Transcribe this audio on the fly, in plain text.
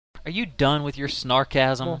Are you done with your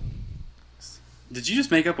snarkasm? Well, Did you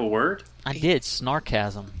just make up a word? I did,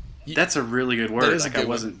 snarkasm. That's a really good word. That is a Like, good I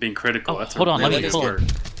wasn't being critical. Oh, That's hold a on, let really me good pull it. word.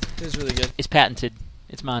 It was really good. It's patented.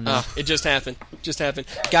 It's mine now. It just happened.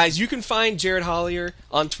 Guys, you can find Jared Hollier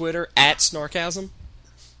on Twitter at Snarkasm.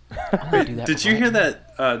 I'm gonna do that Did you right hear now.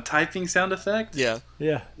 that typing sound effect? Yeah.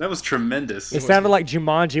 yeah. That was tremendous. It sounded like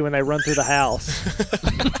Jumanji when they run through the house.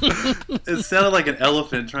 It sounded like an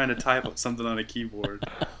elephant trying to type up something on a keyboard.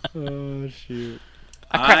 Oh, shoot.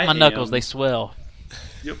 I crack my am- knuckles. They swell.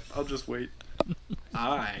 Yep, I'll just wait.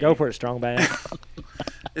 Go for it, strong bad.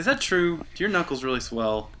 Is that true? Do your knuckles really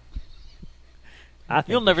swell? I think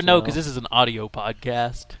You'll never know so. because this is an audio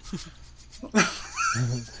podcast.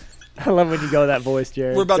 I love when you go that voice,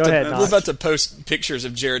 Jared. We're about Go ahead, to Knox. post pictures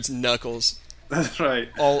of Jared's knuckles. That's right.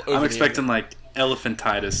 All over I'm the expecting like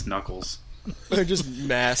elephantitis knuckles. They're just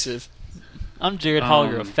massive. I'm Jared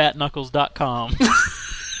Hollier of FatKnuckles.com.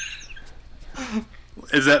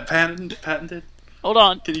 Is that patented? Hold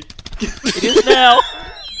on. Can you? It is now.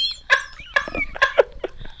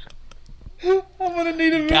 I'm gonna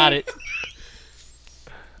need a minute. Got it.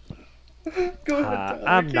 Go ahead.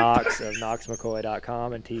 I'm Knox of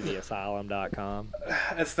KnoxMcCoy.com and TVAsylum.com.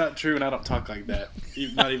 That's not true, and I don't talk like that.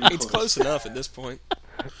 Not even It's close enough at this point.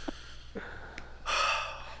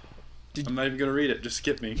 I'm not even gonna read it. Just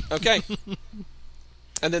skip me. Okay.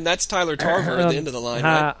 And then that's Tyler Tarver at the end of the line,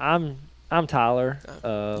 Hi, right? I'm Tyler You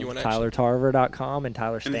of want TylerTarver.com and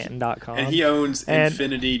TylerStanton.com. And he owns And-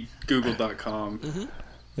 InfinityGoogle.com.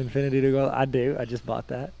 Infinity to go. I do. I just bought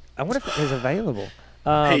that. I wonder if it is available.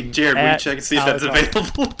 Hey, Jared, will you at check and see if that's Tyler Tarver.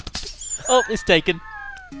 available? Oh, it's taken.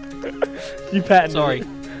 You patented Sorry.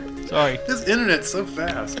 it. Sorry. This internet's so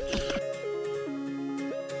fast.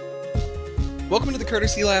 Welcome to the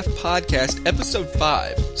Courtesy Laugh Podcast, Episode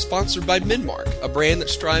 5, sponsored by Minmark, a brand that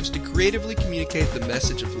strives to creatively communicate the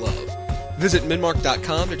message of love. Visit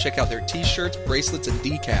Minmark.com to check out their t-shirts, bracelets, and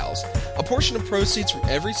decals. A portion of proceeds from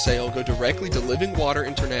every sale go directly to Living Water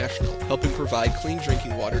International, helping provide clean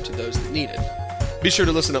drinking water to those that need it. Be sure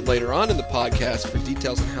to listen up later on in the podcast for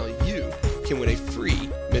details on how you can win a free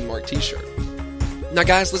Minmark t-shirt. Now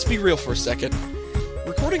guys, let's be real for a second.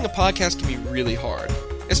 Recording a podcast can be really hard,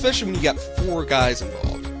 especially when you got 4 guys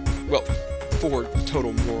involved. Well, 4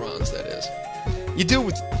 total morons, that is. You deal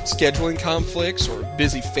with scheduling conflicts or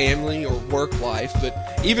busy family or work life, but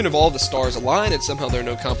even if all the stars align and somehow there are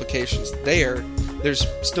no complications there's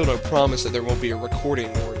still no promise that there won't be a recording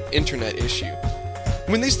or an internet issue.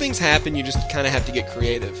 When these things happen, you just kind of have to get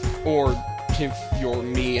creative. Or if you're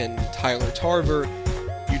me and Tyler Tarver,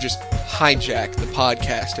 you just hijack the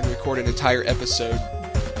podcast and record an entire episode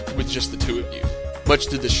with just the two of you, much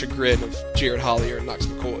to the chagrin of Jared Hollier and Knox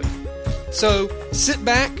McCoy. So, sit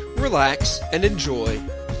back, relax, and enjoy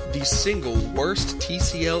the single worst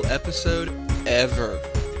TCL episode ever.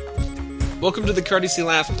 Welcome to the Courtesy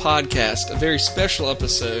Laugh Podcast, a very special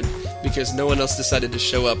episode because no one else decided to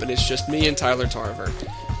show up, and it's just me and Tyler Tarver.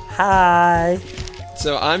 Hi.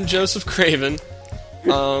 So, I'm Joseph Craven,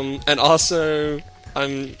 and also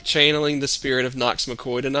I'm channeling the spirit of Knox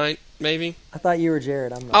McCoy tonight, maybe? I thought you were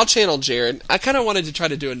Jared. I'm not. I'll channel Jared. I kind of wanted to try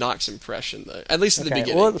to do a Knox impression, though, at least at the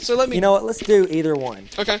beginning. Well, So let me... You know what? Let's do either one.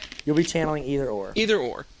 Okay, You'll be channeling either or. either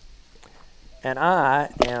or. And I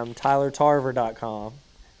am TylerTarver.com.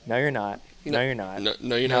 No, you're not. No, you're not.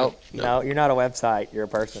 No, you're No, not. no, you're not a website. You're a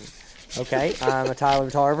person. Okay, I'm a Tyler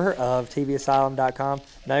Tarver of TVAsylum.com.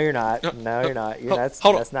 No, you're not. No, you're not. That's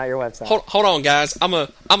not your website. Hold on, guys. I'm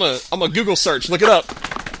a Google search. Look it up.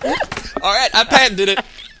 All right, I patented it.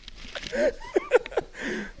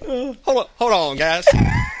 Hold on, guys.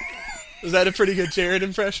 Is that a pretty good Jared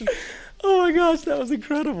impression? Oh my gosh, that was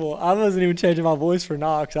incredible. I wasn't even changing my voice for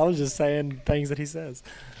Knox. I was just saying things that he says.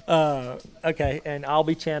 Okay, and I'll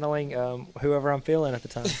be channeling whoever I'm feeling at the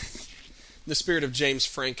time. The spirit of James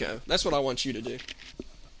Franco. That's what I want you to do.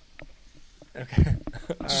 Okay.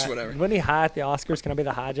 Just whatever. Wasn't he high at the Oscars? Can I be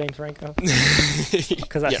the high James Franco?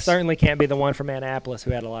 Because I Yes. certainly can't be the one from Annapolis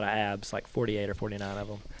who had a lot of abs, like 48 or 49 of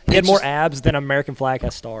them. He had more abs than American flag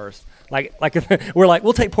has stars. Like we're like,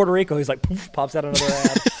 we'll take Puerto Rico. He's like, poof, pops out another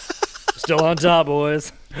ab. Still on top,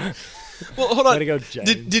 boys. Well, hold on. Way to go,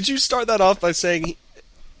 James. Did you start that off by saying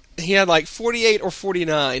he had like 48 or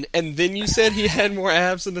 49, and then you said he had more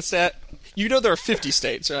abs than the stat? You know there are 50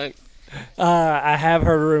 states, right? I have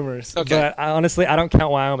heard rumors, Okay. but honestly, I don't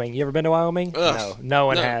count Wyoming. You ever been to Wyoming? Ugh. No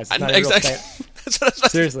one No, has. I- It's not a real exactly. state. That's what I was about to say.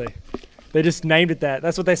 Seriously. They just named it that.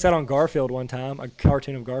 That's what they said on Garfield one time, a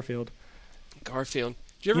cartoon of Garfield. Garfield.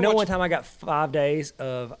 Did you ever You know, watch one time I got 5 days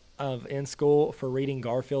of in school for reading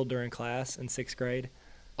Garfield during class in 6th grade.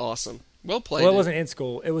 Awesome. Well played. Well, it wasn't in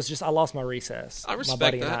school. It was just I lost my recess. I respect my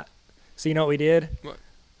buddy that. And I. So you know what we did? What?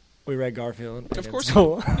 We read Garfield. Of in course.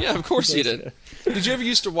 school. Yeah, of course you did. Did you ever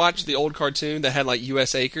used to watch the old cartoon that had like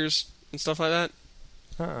U.S. Acres and stuff like that?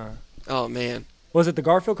 Oh man. Was it the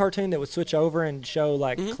Garfield cartoon that would switch over and show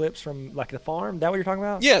like Mm-hmm. clips from like the farm? That what you're talking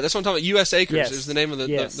about? Yeah, that's what I'm talking about. U.S. Acres Yes. is the name of the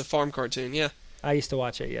Yes. the farm cartoon. Yeah. I used to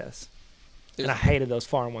watch it. Yes, It- and I hated those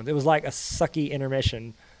farm ones. It was like a sucky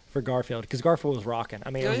intermission for Garfield because Garfield was rocking. I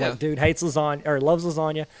mean, it Oh, was yeah. like dude hates lasagna or loves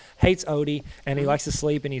lasagna, hates Odie, and he likes to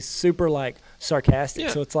sleep, and he's super like sarcastic. Mm-hmm.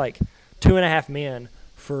 Yeah. So it's like 2.5 Men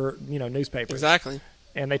for newspapers. Exactly.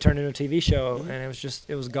 And they turned it into a TV show, and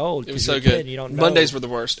it was gold. It was 'cause so you're a kid good. and you don't know. Mondays were the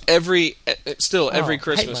worst. Every I hate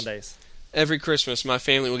Christmas. Mondays. Every Christmas, my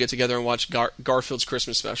family will get together and watch Garfield's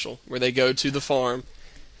Christmas special, where they go to the farm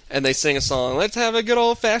and they sing a song. Let's have a good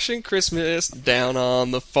old-fashioned Christmas down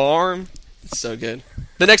on the farm. It's so good.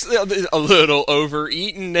 The next, a little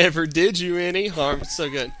overeaten never did you any harm. It's so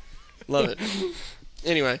good. Love it.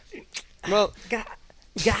 Anyway, well,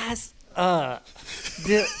 Guys,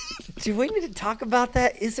 do we need to talk about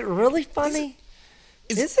that? Is it really funny?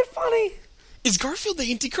 Is it funny? is Garfield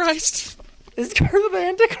the Antichrist? Is Garfield the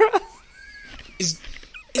Antichrist?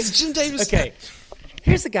 Is Jim Davis? Okay,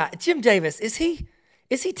 here's the guy, Jim Davis. Is he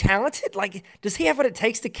talented? Like, does he have what it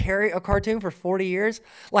takes to carry a cartoon for 40 years?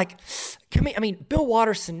 Like, I mean, Bill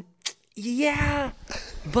Watterson, yeah,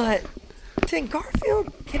 but Tim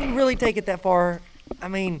Garfield, can he really take it that far? I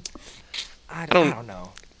mean, I don't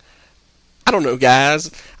know. I don't know,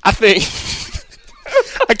 guys. I think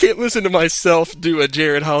I can't listen to myself do a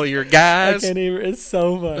Jared Hollier, I guys. can't even. It's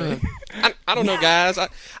so funny. I don't know, guys.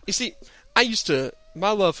 You see,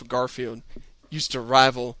 my love for Garfield used to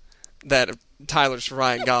rival that of Tyler's for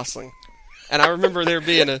Ryan Gosling, and I remember there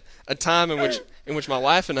being a time in which my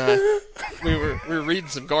wife and I we were reading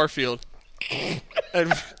some Garfield, and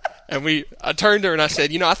I turned to her and I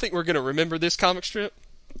said, I think we're going to remember this comic strip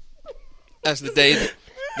as the day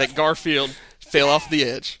that Garfield fell off the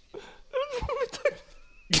edge.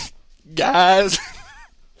 Guys.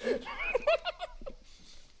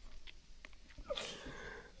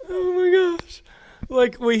 Oh my gosh!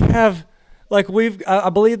 I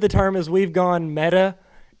believe the term is we've gone meta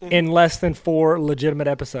in less than 4 legitimate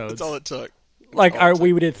episodes. That's all it took. Like all it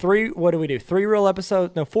we did 3. What did we do? 3 real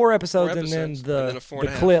episodes? No, 4 episodes, and then episodes, and then a the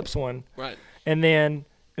 4.5. clips one. Right. And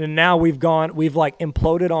now we've like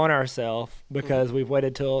imploded on ourselves because we've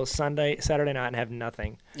waited till Saturday night and have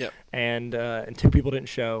nothing. Yep. And 2 people didn't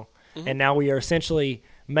show, and now we are essentially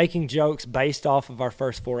making jokes based off of our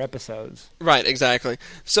first 4 episodes. Right, exactly.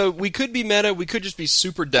 So we could be meta. We could just be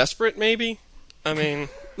super desperate, maybe. I mean,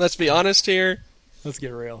 let's be honest here. Let's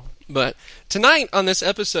get real. But tonight on this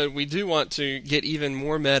episode, we do want to get even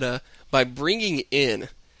more meta by bringing in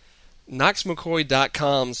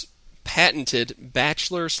KnoxMcCoy.com's patented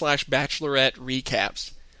Bachelor/Bachelorette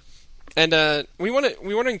recaps. And we want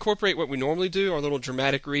to incorporate what we normally do, our little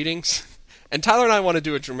dramatic readings. And Tyler and I want to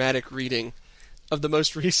do a dramatic reading of the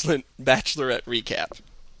most recent Bachelorette recap.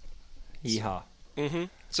 Yeehaw. Mm-hmm.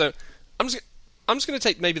 So I'm just going to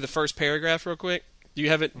take maybe the first paragraph real quick. Do you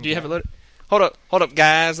have it? Do you have it? Hold up,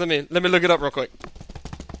 guys. Let me look it up real quick.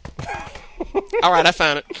 All right, I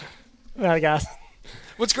found it. All right, guys.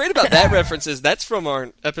 What's great about that reference is that's from our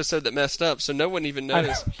episode that messed up, so no one even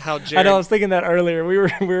noticed how Jared. I know. I was thinking that earlier. We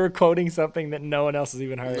were quoting something that no one else has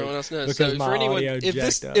even heard. No one else knows. Because So my for anyone, audio if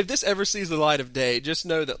jacked up. this ever sees the light of day, just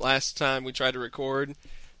know that last time we tried to record,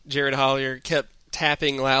 Jared Hollier kept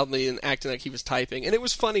tapping loudly and acting like he was typing, and it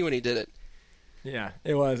was funny when he did it. Yeah,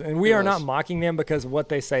 it was. And we It are was. not mocking them because what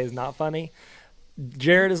they say is not funny.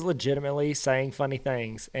 Jared is legitimately saying funny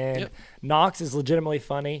things, and Yep. Knox is legitimately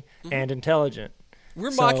funny and intelligent.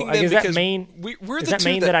 We're So, mocking them does that because mean, we're does the that two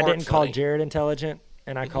mean that that I aren't didn't call funny. Jared intelligent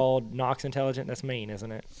and I called Knox intelligent? That's mean,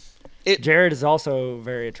 isn't it? It- Jared is also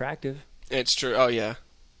very attractive. It's true. Oh yeah,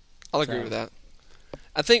 I'll agree So- with that.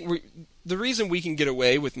 I think the reason we can get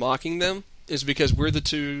away with mocking them is because we're the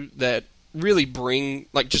two that really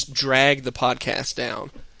just drag the podcast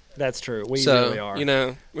down. That's true. We So really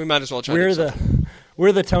are. we might as well try. we're to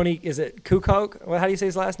we're the Tony. Is it Kukoc? How do you say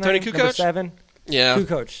his last name? Tony Number Kukoc? 7. yeah.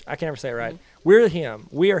 Kukoc. I can never say it right. We're him.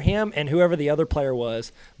 We are him, and whoever the other player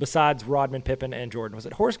was, besides Rodman, Pippen, and Jordan. Was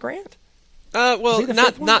it Horace Grant? Well, he the not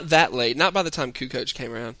fifth one? not that late. Not by the time Kukoc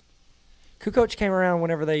came around. Kukoc came around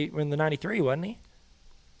when the '93, wasn't he?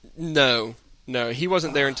 No, he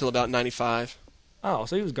wasn't there until about 95. Oh,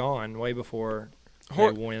 so he was gone way before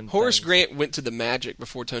Hor- they win. Horace things. Grant went to the Magic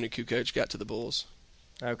before Tony Kukoc got to the Bulls.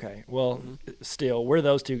 Okay, well, still, we're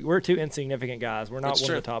those two. We're 2 insignificant guys. We're not It's one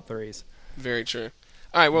true. of the top 3s. Very true.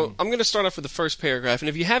 All right, well, I'm going to start off with the first paragraph, and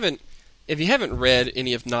if you haven't if you haven't read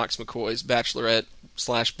any of Knox McCoy's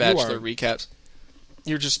Bachelorette/Bachelor recaps,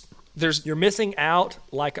 You're missing out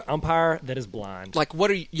like an umpire that is blind. like what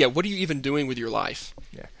are you even doing with your life?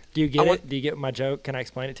 Yeah. Do you get it? Do you get my joke? Can I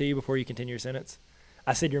explain it to you before you continue your sentence?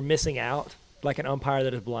 I said you're missing out like an umpire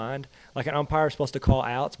that is blind. Like an umpire is supposed to call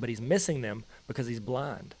outs, but he's missing them because he's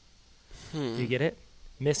blind. Do you get it?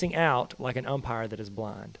 Missing out like an umpire that is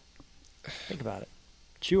blind. Think about it.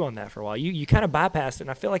 Chew on that for a while. You kind of bypassed it,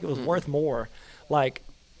 and I feel like it was worth more. Like,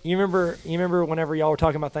 you remember whenever y'all were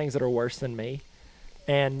talking about things that are worse than me?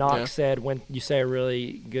 And Knox said, when you say a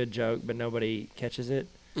really good joke but nobody catches it,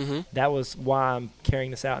 that was why I'm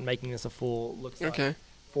carrying this out and making this a full, looks like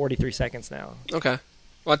 43 seconds now. Okay.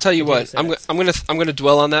 Well, I'll tell you what. I'm gonna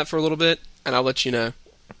dwell on that for a little bit, and I'll let you know.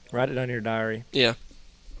 Write it on your diary. Yeah.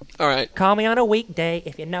 All right. Call me on a weekday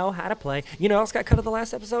if you know how to play. You know what else got cut of the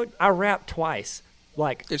last episode? I rapped twice.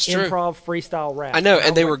 Like, it's true. Improv freestyle rap. I know,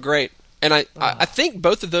 and they were great. And I think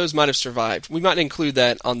both of those might have survived. We might include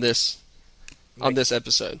that on this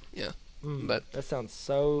episode. Yeah. But that sounds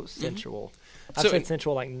so sensual. I've said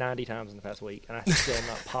sensual like 90 times in the past week, and I'm still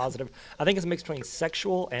not positive. I think it's a mix between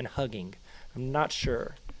sexual and hugging. I'm not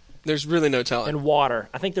sure. There's really no telling. And water.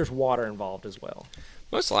 I think there's water involved as well.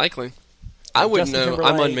 Most likely. I wouldn't know.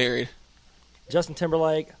 I'm unmarried. Justin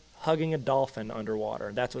Timberlake hugging a dolphin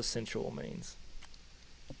underwater. That's what sensual means.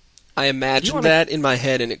 I imagined that in my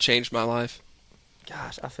head, and it changed my life.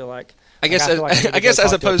 Gosh, I feel like... I guess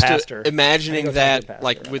as opposed to imagining that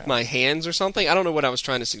like with my hands or something, I don't know what I was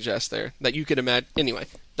trying to suggest there. That you could imagine. Anyway,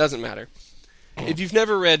 doesn't matter. If you've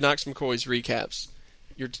never read Knox McCoy's recaps,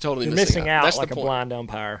 you're totally missing out. That's like the a point. blind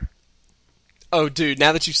umpire. Oh, dude!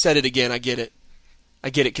 Now that you said it again, I get it.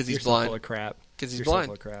 I get it because he's blind. Full of crap. Because he's blind. So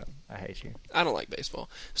full of crap. I hate you. I don't like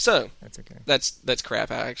baseball. So that's okay. That's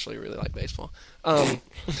crap. I actually really like baseball. I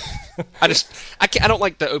don't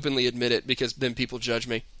like to openly admit it because then people judge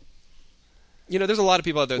me. You know, there's a lot of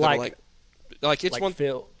people out there that are like it's one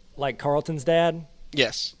Phil, like Carlton's dad.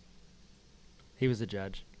 Yes, he was a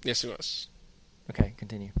judge. Yes, he was. Okay,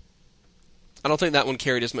 continue. I don't think that one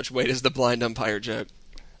carried as much weight as the blind umpire joke.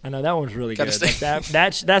 I know that one's really good. Like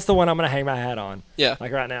that's the one I'm going to hang my hat on. Yeah,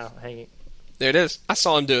 like right now, hanging. There it is. I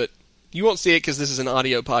saw him do it. You won't see it because this is an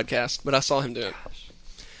audio podcast, but I saw him do it.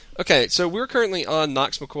 Okay, so we're currently on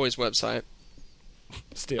Knox McCoy's website.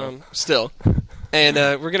 Still. And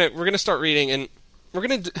we're gonna start reading, and I'm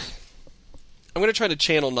gonna try to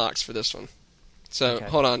channel Knox for this one. So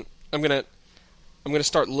Hold on, I'm gonna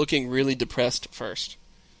start looking really depressed first.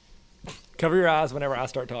 Cover your eyes whenever I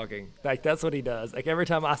start talking. Like that's what he does. Like every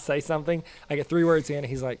time I say something, I get 3 words in, and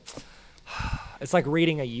he's like, it's like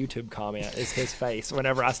reading a YouTube comment. Is his face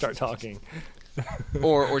whenever I start talking,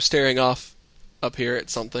 or staring off up here at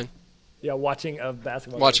something. Yeah, watching a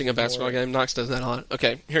basketball game. Knox does that a lot.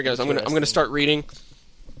 Okay, here goes. I'm gonna start reading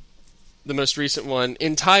the most recent one,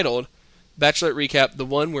 entitled Bachelorette Recap, the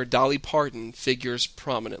one where Dolly Parton figures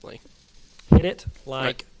prominently. Hit it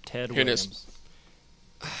like Ted Williams.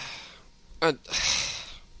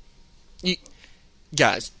 You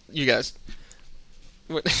guys.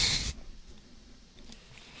 What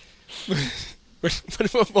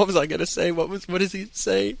was I gonna say? What does he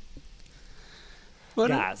say?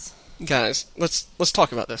 Guys, let's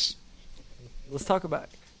talk about this.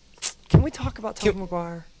 Can we talk about Tobey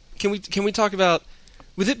Maguire? Can we talk about,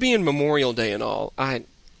 with it being Memorial Day and all, I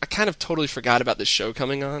kind of totally forgot about this show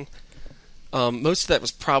coming on. Most of that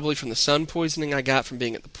was probably from the sun poisoning I got from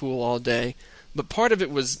being at the pool all day, but part of it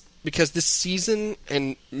was because this season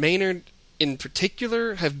and Maynard in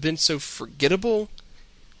particular have been so forgettable.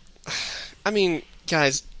 I mean,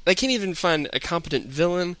 guys, they can't even find a competent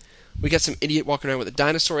villain. We got some idiot walking around with a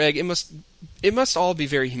dinosaur egg. It must all be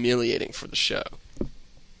very humiliating for the show.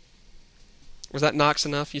 Was that Knox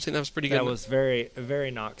enough? You think that was pretty good? That was very,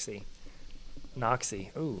 very Knoxy.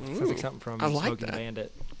 Ooh, sounds like something from Smoking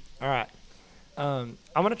Bandit. All right. I'm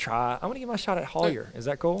going to give my shot at Hollier. Is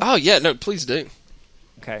that cool? Oh, yeah. No, please do.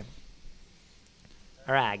 Okay.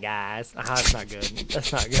 All right, guys. That's not good.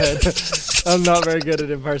 That's not good. I'm not very good at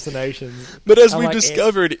impersonations. But as we've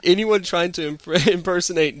discovered, anyone trying to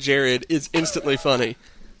impersonate Jared is instantly funny.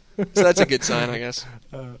 So that's a good sign, I guess.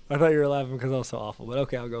 I thought you were laughing because I was so awful, but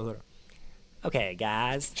okay, I'll go with it. Okay,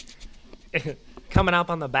 guys. Coming up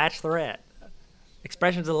on The Bachelorette.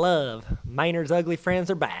 Expressions of love. Maynard's ugly friends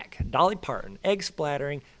are back. Dolly Parton. Egg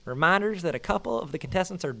splattering. Reminders that a couple of the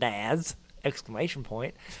contestants are dads. Exclamation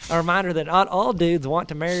point. A reminder that not all dudes want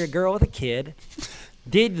to marry a girl with a kid.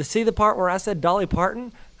 Did you see the part where I said Dolly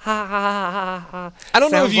Parton? Ha ha ha ha ha. I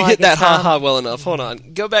don't know if you hit that ha ha well enough. Hold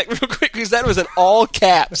on. Go back real quick because that was in all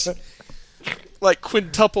caps. Like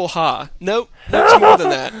quintuple ha. Nope. That's more than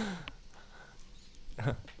that.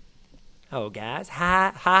 Oh, guys,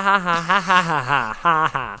 ha ha ha ha ha ha ha ha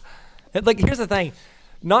ha. Like, here's the thing.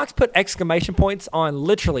 Knox put exclamation points on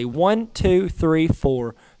literally 1, 2, 3,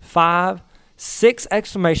 4, 5, 6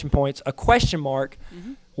 exclamation points, a question mark,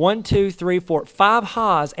 1, 2, 3, 4, 5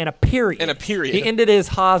 ha's, and a period. He ended his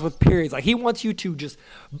ha's with periods. Like, he wants you to just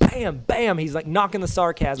bam, bam. He's like knocking the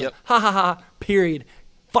sarcasm. Yep. Ha ha ha, period.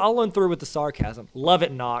 Following through with the sarcasm. Love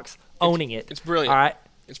it, Knox. Owning it. It's brilliant. All right.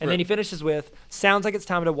 It's And then he brilliant. finishes with, sounds like it's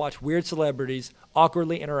time to watch weird celebrities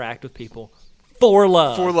awkwardly interact with people. For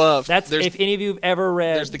love. For love. That's if any of you have ever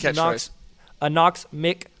read there's the catchphrase. Knox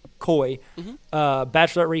McCoy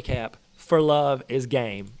Bachelorette recap. For love is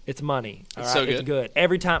game. It's money. All It's right? so good. It's good.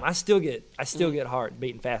 Every time I still get heart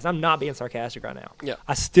beating fast. I'm not being sarcastic right now. Yeah.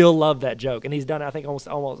 I still love that joke, and he's done I think almost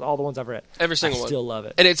all the ones I've read. Every single I one. still love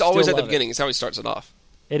it. And it's always Still at the love it. beginning. It's how he starts it off.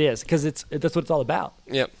 It is because that's what it's all about.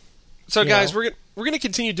 Yep. So You guys, know? we're gonna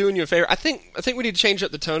continue doing you a favor. I think we need to change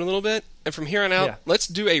up the tone a little bit, and from here on out, Yeah. let's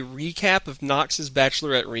do a recap of Knox's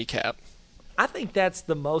Bachelorette recap. I think that's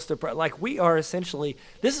the most like we are essentially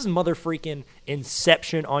this is mother freaking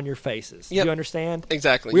Inception on your faces. Yep. You understand?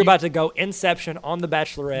 Exactly. We're about to go Inception on the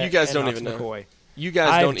Bachelorette. You guys and don't Knox even know. McCoy. You guys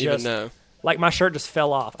I've don't even just- know. Like my shirt just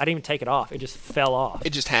fell off. I didn't even take it off. It just fell off. It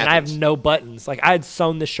just And I have happens. no buttons. Like I had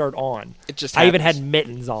sewn this shirt on. It just I even happens. had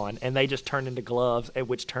mittens on, and they just turned into gloves,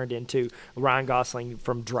 which turned into Ryan Gosling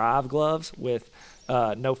from Drive gloves with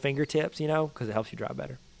no fingertips. You know, because it helps you drive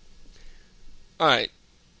better. All right.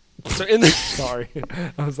 So in the Sorry,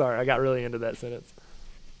 I'm sorry. I got really into that sentence.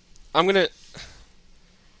 I'm gonna.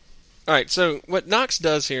 All right. So what Knox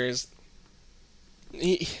does here is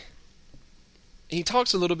he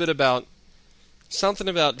talks a little bit about something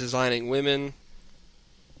about designing women.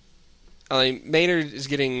 Maynard is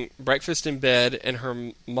getting breakfast in bed, and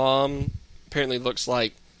her mom apparently looks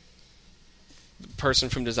like the person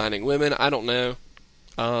from Designing Women. I don't know.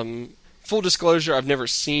 Full disclosure: I've never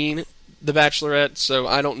seen The Bachelorette, so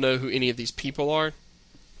I don't know who any of these people are.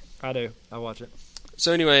 I do. I watch it.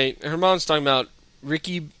 So anyway, her mom's talking about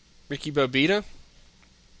Ricky Bobita.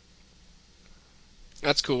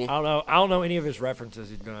 That's cool. I don't know any of his references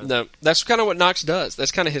he's gonna. No, that's kind of what Knox does.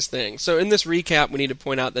 That's kind of his thing. So in this recap, we need to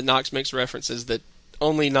point out that Knox makes references that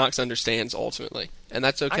only Knox understands ultimately, and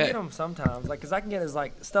that's I okay. get them sometimes, like, because I can get as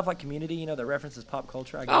like stuff like Community, you know, that references pop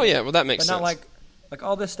culture. I get Oh it. yeah, well that makes but sense. not like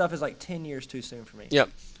all this stuff is like 10 years too soon for me. Yep.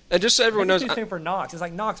 And just so everyone Maybe knows, too soon for Knox. It's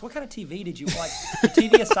like Knox. What kind of TV did you like? The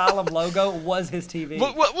TV Asylum logo was his TV.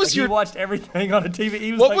 What was like, your- He watched everything on a TV.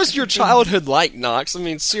 He was what like, was your childhood like, Knox? I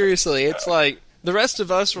mean, seriously, it's like the rest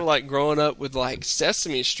of us were like growing up with like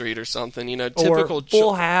Sesame Street or something, you know, typical. or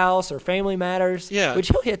Full House or Family Matters. Yeah. Which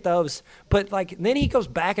he'll hit those, but like then he goes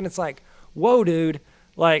back and it's like, whoa, dude,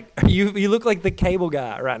 like you look like the cable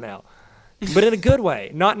guy right now. But in a good way,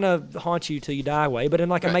 not in a haunt you till you die way, but in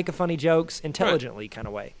like a Right. make a funny jokes intelligently kind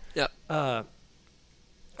of way. Yeah.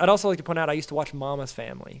 I'd also like to point out I used to watch Mama's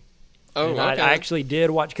Family. Oh, And okay. I actually did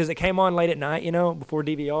watch because it came on late at night, you know, before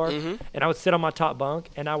DVR, Mm-hmm. and I would sit on my top bunk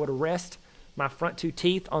and I would rest my front 2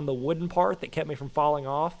 teeth on the wooden part that kept me from falling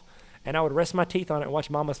off, and I would rest my teeth on it and watch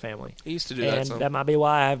Mama's Family. I used to do that. And Some. that might be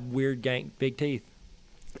why I have weird, big teeth.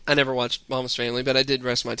 I never watched Mama's Family, but I did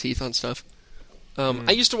rest my teeth on stuff.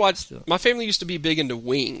 I used to watch. My family used to be big into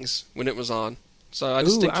Wings when it was on, so I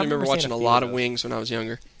distinctly I remember remember seeing watching a a few lot of of those. Wings when I was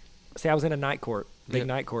younger. See, I was in a night court, big Yeah.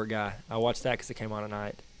 night court guy. I watched that because it came on at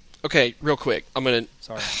night. Okay, real quick, I'm gonna.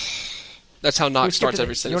 Sorry. That's how You Knox wanna skip starts to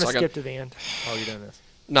every the- sentence. You So want I to got skip to the end? Oh, you're doing this.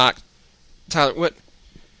 Tyler, what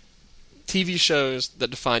TV shows that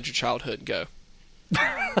defined your childhood? Go.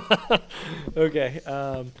 Okay.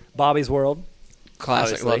 Bobby's World.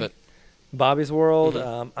 Classic, Obviously. love it. Bobby's World.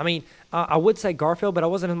 Mm-hmm. I mean, I would say Garfield, but I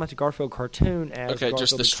wasn't as much a Garfield cartoon as Okay, Garfield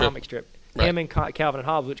just the the strip. comic strip. Right. Him and Calvin and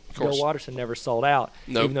Hobbes, which Bill course. Watterson never sold out.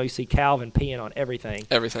 Nope. Even though you see Calvin peeing on everything.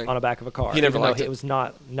 Everything. On the back of a car. He never even though liked it. it was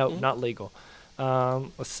not not legal.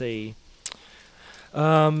 Let's see.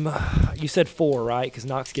 You said 4, right? Because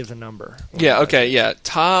Knox gives a number. Yeah. Okay. Yeah.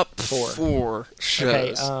 Top Four. 4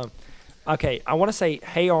 shows. Okay, I want to say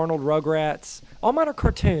Hey Arnold, Rugrats. All mine are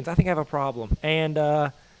cartoons. I think I have a problem. And,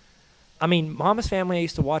 I mean, Mama's Family I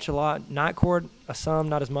used to watch a lot. Night Court, some,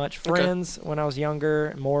 not as much. Friends when I was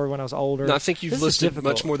younger, more when I was older. No, I think you've This is listed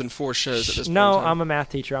difficult. much more than 4 shows at this point. No, in time. I'm a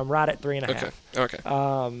math teacher. I'm right at 3.5. Okay. Okay.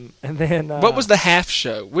 And then What was the half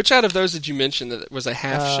show? Which out of those did you mention that was a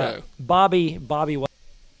half show? Bobby was.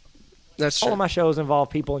 That's All true. of my shows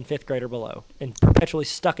involve people in 5th grade or below and perpetually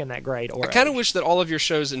stuck in that grade. Or I kind of age. wish that all of your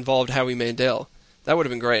shows involved Howie Mandel. That would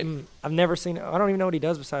have been great. I've never seen. I don't even know what he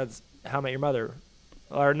does besides How I Met Your Mother,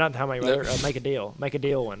 or not How I Met Your No. Mother. Make a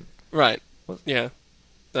Deal one. Right. Yeah.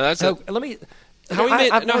 No, that's So it. let me. Howie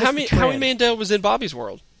I've noticed the Howie trend. Mandel was in Bobby's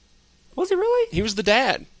World. Was he really? He was the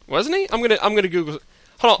dad, wasn't he? I'm gonna Google.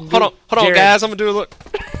 Hold on, Jared. guys. I'm gonna do a look.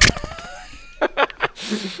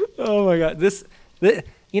 Oh my God!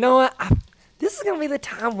 You know what? This is gonna be the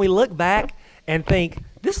time we look back and think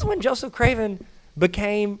this is when Joseph Craven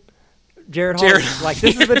became Jared Hollier. Like,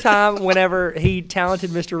 this is the time whenever he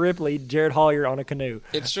talented Mr. Ripley, Jared Hollier, on a canoe.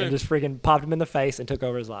 It's true. And just freaking popped him in the face and took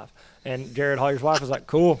over his life. And Jared Hollier's wife was like,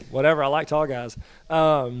 "Cool, whatever. I like tall guys."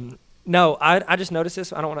 No, I just noticed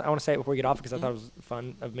this. I want to say it before we get off because I thought it was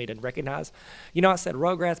fun of me to recognize. You know, I said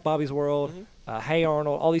Rugrats, Bobby's World, Hey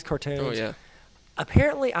Arnold, all these cartoons. Oh yeah.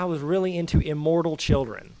 Apparently, I was really into immortal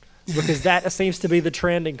children because that seems to be the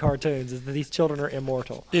trend in cartoons is that these children are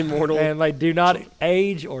immortal. Immortal. And they do not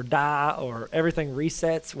age or die, or everything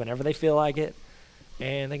resets whenever they feel like it,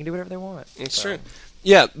 and they can do whatever they want. It's true.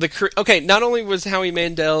 Yeah. Okay. Not only was Howie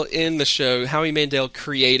Mandel in the show, Howie Mandel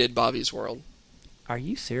created Bobby's World. Are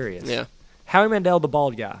you serious? Yeah. Howie Mandel, the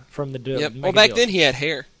bald guy from the Yep. Mega Well, back Deals. then he had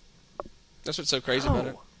hair. That's what's so crazy about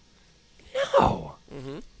it. No.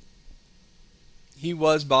 He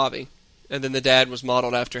was Bobby, and then the dad was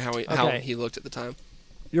modeled after how Okay. he looked at the time.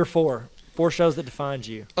 You're four shows that defined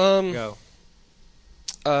you. Go.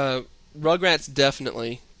 Rugrats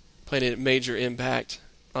definitely played a major impact.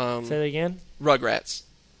 Say that again. Rugrats.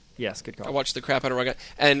 Yes, good I call. watched the crap out of Rugrats,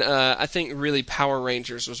 and I think really Power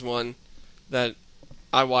Rangers was one that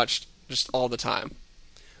I watched just all the time.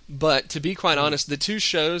 But to be quite honest, the two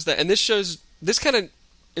shows this kind of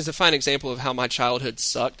is a fine example of how my childhood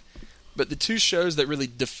sucked. But the two shows that really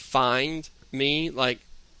defined me, like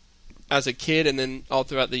as a kid and then all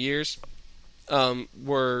throughout the years,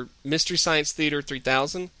 were Mystery Science Theater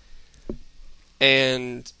 3000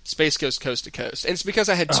 and Space Ghost Coast to Coast. And it's because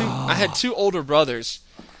I had two older brothers.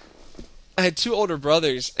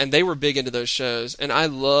 And they were big into those shows, and I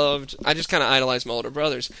just kind of idolized my older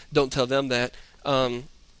brothers. Don't tell them that. And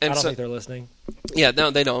I don't so, think they're listening. yeah, no,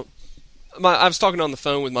 they don't. I was talking on the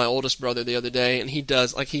phone with my oldest brother the other day, and he's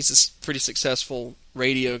a pretty successful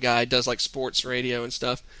radio guy, does like sports radio and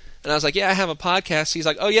stuff. And I was like, yeah, I have a podcast. He's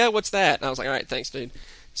like, oh yeah, what's that? And I was like, all right, thanks, dude.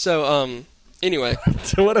 So, anyway.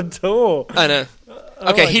 What a tool. I know.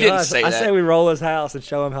 Oh Okay, my he didn't gosh. say I that. say we roll his house and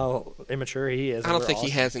show him how immature he is. I don't We're think he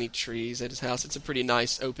awesome. has any trees at his house. It's a pretty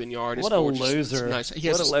nice open yard. It's What a gorgeous. loser. It's nice. He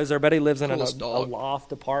What has a loser. I bet he lives in a coolest dog.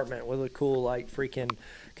 loft apartment with a cool, like, freaking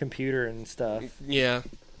computer and stuff. Yeah.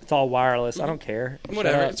 It's all wireless. I don't care. Shut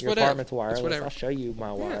Whatever. up. It's Your whatever. apartment's It's wireless. whatever. I'll show you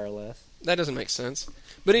my wireless. That doesn't make sense.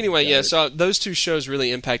 But anyway, yeah, so those two shows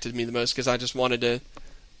really impacted me the most because I just wanted to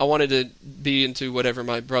be into whatever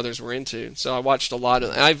my brothers were into. So I watched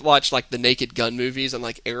I've watched like the Naked Gun movies and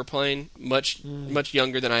like Airplane much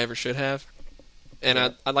younger than I ever should have. And Yeah.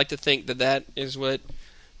 I'd like to think that is what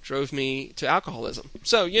drove me to alcoholism.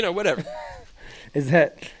 So, whatever. Is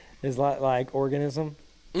that like organism?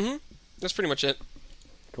 That's pretty much it.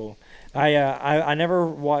 Cool. I never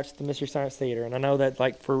watched the Mystery Science Theater, and I know that,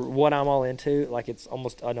 like, for what I'm all into, like, it's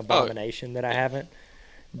almost an abomination that I haven't.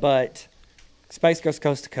 But Space Ghost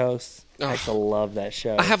Coast to Coast, I used to love that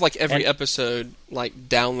show. I have like every episode like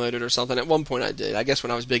downloaded or something. At one point I did. I guess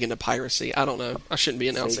when I was big into piracy. I don't know. I shouldn't be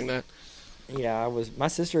announcing that. Yeah, my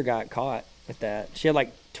sister got caught at that. She had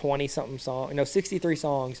like 20-something songs, 63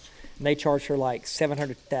 songs, and they charged her like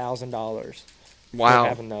 $700,000 Wow. for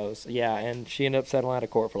having those. Yeah, and she ended up settling out of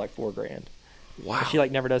court for like $4,000. Wow. She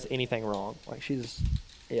like never does anything wrong. Like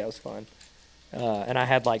it was fun. And I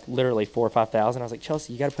had like literally 4,000 or 5,000. I was like,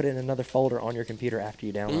 Chelsea, you got to put it in another folder on your computer after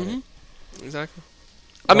you download it. Exactly.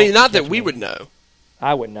 I mean, not that catch we me. would know.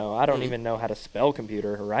 I wouldn't know. I don't even know how to spell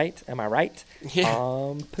computer, right? Am I right? Yeah.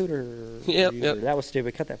 Pooter. Yep. That was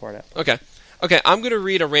stupid. Cut that part out. Okay, I'm going to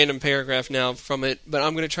read a random paragraph now from it, but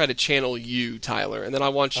I'm going to try to channel you, Tyler, and then I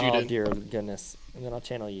want you Oh, to... dear goodness. And then I'll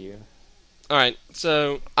channel you. All right,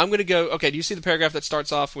 so I'm going to go... Okay, do you see the paragraph that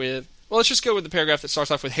starts off with... Well, let's just go with the paragraph that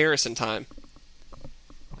starts off with Harrison time.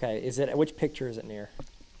 Okay, which picture is it near?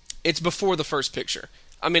 It's before the first picture.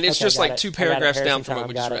 I mean, it's Okay, just got like it. two I got it. paragraphs down Harrison from what time.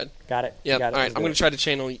 we Got just it. read. Got it. Yeah, Got it. all right, Let's I'm do going it. to try to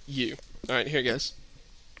channel you. All right, here it goes.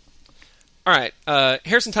 All right,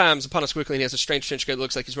 Harrison Times upon us quickly, and he has a strange trench coat that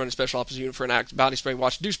looks like he's running a special opposite unit for an act body spray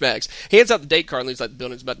watch douchebags. He hands out the date card and leaves like the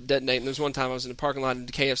building's about to detonate. And there's one time I was in the parking lot at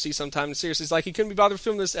the KFC sometime, and seriously, it's like he couldn't be bothered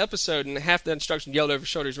filming this episode, and half the instruction yelled over his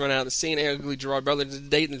shoulder. He's running out of the scene. Ugly Gerard brother to the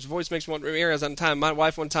date, and his voice makes me want Ramirez on time. My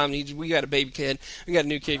wife one time, we got a baby kid, we got a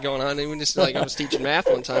new kid going on, and we just like I was teaching math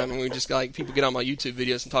one time, and we just like people get on my YouTube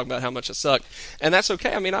videos and talk about how much I suck, and that's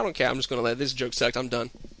okay. I mean, I don't care. I'm just going to let this joke suck. I'm done.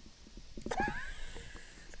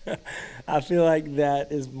 I feel like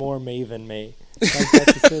that is more me than me. Like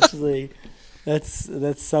that's essentially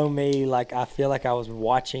that's so me. Like I feel like I was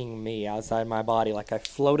watching me outside my body. Like I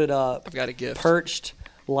floated up, I've got a gift. perched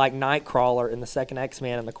like Nightcrawler in the second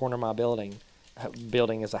X-Men in the corner of my building.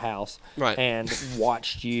 Building is a house, Right. And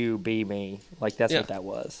watched you be me. Like that's Yeah. what that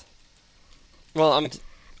was. Well,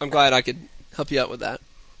 I'm glad I could help you out with that.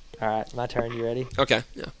 All right, my turn. You ready? Okay.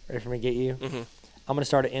 Yeah. Ready for me to get you? Mhm. I'm gonna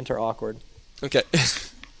start at enter awkward. Okay.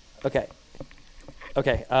 Okay.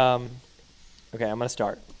 Okay. I'm gonna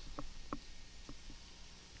start.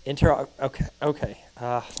 Enter. Okay. Okay.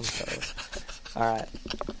 I'm sorry. All right,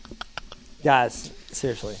 guys.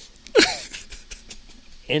 Seriously.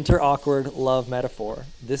 Enter awkward love metaphor.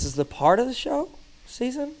 This is the part of the show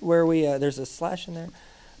season where we there's a slash in there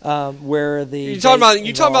where the You talking about the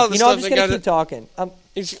I'm stuff just that gonna got keep it- talking.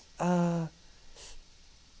 It's-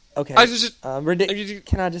 Okay. I just-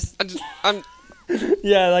 Can I just? I'm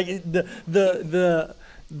Yeah, like the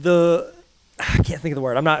I can't think of the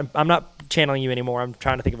word. I'm not channeling you anymore. I'm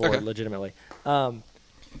trying to think of a Okay. word legitimately.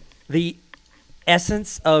 The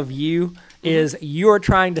essence of you is you're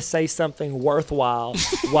trying to say something worthwhile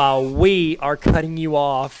while we are cutting you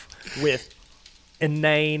off with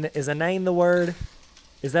inane. Is inane the word?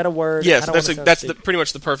 Is that a word? yes. I don't That's wanna sound that's stupid. pretty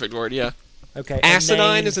much the perfect word. Yeah. Okay. Acidine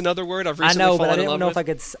inane. is another word I've I recently know, but I fallen in didn't love know with. if I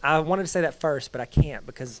could. I wanted to say that first, but I can't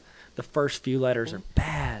because the first few letters are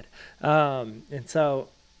bad. And so,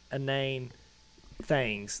 inane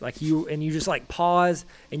things like you just like pause,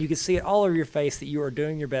 and you can see it all over your face that you are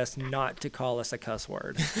doing your best not to call us a cuss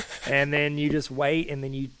word, and then you just wait, and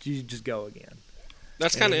then you just go again.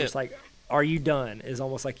 That's And kind of it's it. just like, "Are you done?" is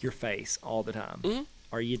almost like your face all the time. Mhm.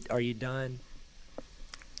 Are you done?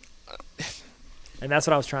 And that's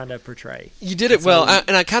what I was trying to portray. You did it So- well,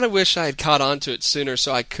 and I kind of wish I had caught on to it sooner,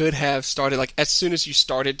 so I could have started like as soon as you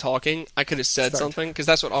started talking, I could have said Start. something because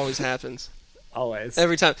that's what always happens Always.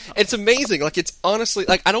 every time. It's amazing. Like it's honestly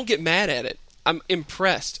like I don't get mad at it. I'm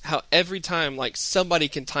impressed how every time like somebody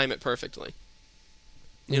can time it perfectly.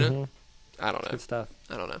 You know? Mhm. I don't know. Good stuff.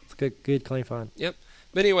 I don't know. It's good, clean fun. Yep.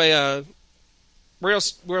 But anyway, where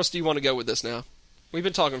else do you want to go with this now? We've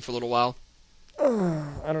been talking for a little while. I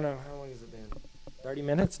don't know. How long has it been? 30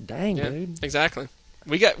 minutes? Dang, Yeah, dude. exactly.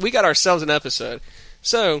 We got ourselves an episode.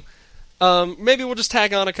 So, maybe we'll just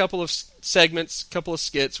tag on a couple of segments, couple of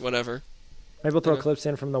skits, whatever. Maybe we'll throw Yeah. clips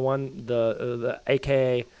in from the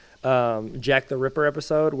AKA Jack the Ripper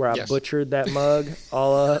episode where I Yes. butchered that mug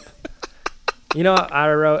all up. You know, I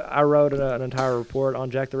wrote an entire report on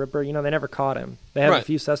Jack the Ripper. You know, they never caught him. They have Right. a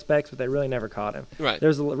few suspects, but they really never caught him. Right.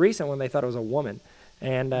 There's a recent one they thought it was a woman.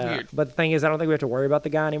 And Weird. but the thing is, I don't think we have to worry about the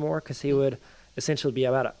guy anymore because he would essentially be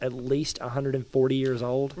about at least 140 years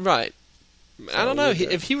old. Right. I don't know. we're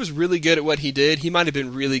good. If he was really good at what he did, he might have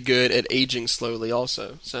been really good at aging slowly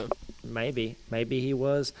also. So, Maybe he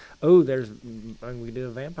was. Oh, we can do the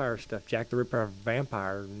vampire stuff. Jack the Ripper,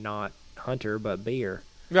 vampire, not hunter, but beer.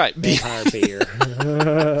 right. Vampire beer.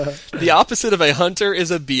 The opposite of a hunter is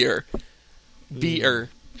a beer. Beer.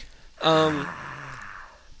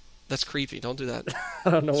 That's creepy. Don't do that. I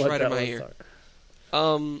don't know It's what right that in my was. ear.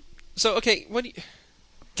 Sorry. So okay, what do you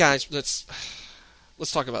guys? Let's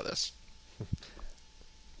talk about this.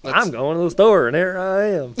 I'm going to the store, and there I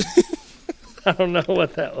am. I don't know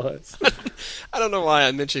what that was. I don't know why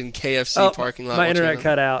I mentioned KFC parking lot. My while internet trying-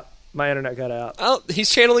 cut out. My internet cut out. Oh, he's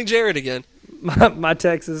channeling Jared again. My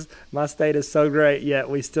Texas, my state is so great, yet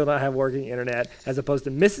we still don't have working internet, as opposed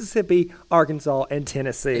to Mississippi, Arkansas, and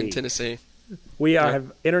Tennessee. In Tennessee, We Yeah.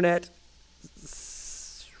 have internet.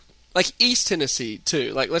 like East Tennessee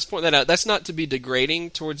too. Like, let's point that out. That's not to be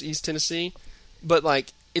degrading towards East Tennessee, but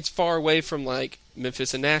like it's far away from like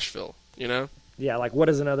Memphis and Nashville. You know? Yeah, like what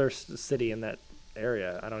is another city in that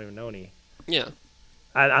area? I don't even know any. Yeah,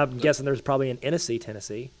 I'm guessing there's probably an Hennessy,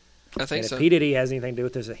 Tennessee. I think And if so. P. Diddy has anything to do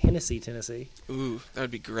with it, there's a Hennessy, Tennessee. Ooh, that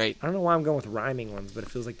would be great. I don't know why I'm going with rhyming ones, but it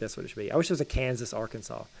feels like that's what it should be. I wish it was a Kansas,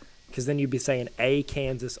 Arkansas. Because then you'd be saying a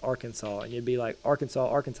Kansas, Arkansas, and you'd be like Arkansas,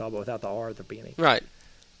 Arkansas, but without the R at the beginning. Right.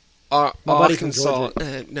 My buddy from Arkansas.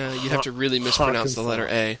 Georgia. No, you'd have to really mispronounce the letter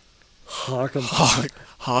A. Arkansas.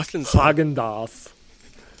 Arkansas. Haagen-Dazs.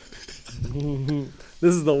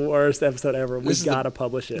 This is the worst episode ever. We This is the- gotta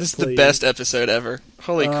publish it. This is the please. best episode ever.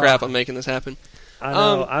 Holy crap! I'm making this happen. I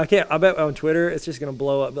know. I can't. I bet on Twitter it's just gonna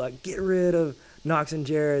blow up. Be like, get rid of Knox and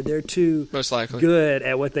Jared. They're too Most likely. good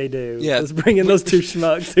at what they do. Yeah. Let's bring in those two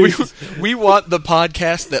schmucks. We want the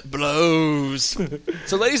podcast that blows.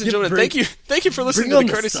 So, ladies and gentlemen, thank you for listening to bring the on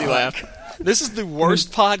the Courtesy suck. Laugh. This is the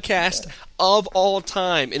worst podcast of all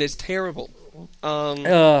time, and it's terrible.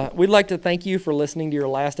 We'd like to thank you for listening to your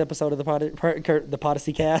last episode of the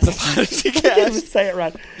Podyssey Cast. The Podyssey I can't even Cast. say it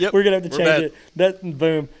right. Yep, We're going to have to we're change it.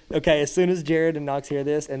 Boom. Okay, as soon as Jared and Knox hear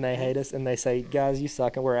this and they hate us and they say, guys, you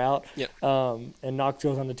suck and we're out. Yep. And Knox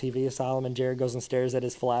goes on the TV Asylum and Jared goes and stares at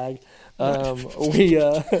his flag.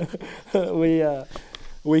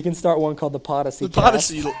 We can start one called the Podyssey The Cast.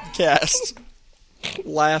 Podyssey Cast.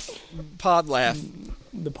 Pod laugh.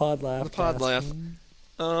 The Pod Laugh. The Pod Cast. laugh.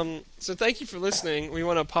 So thank you for listening. We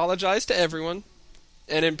want to apologize to everyone.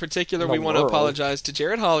 And in particular, we want to apologize to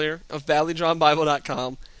Jared Hollier of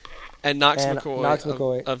BadlyDrawnBible.com and Knox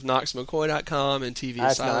McCoy, of KnoxMcCoy.com and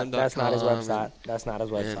TVAsylum.com. That's not his website. That's not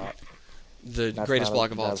his website. The greatest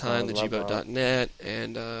blog of all time, the Gboat.net,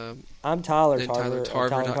 and I'm Tyler and Tarver,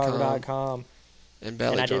 TylerTarver.com. And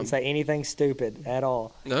Badly and I didn't Drawn. say anything stupid at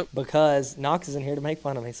all. Nope. Because Knox isn't here to make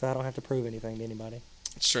fun of me, so I don't have to prove anything to anybody.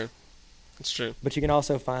 It's true. It's true. But you can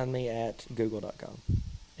also find me at google.com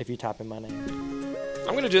if you type in my name.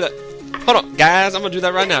 I'm going to do that. Hold on, guys. I'm going to do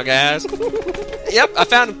that right now, guys. Yep, I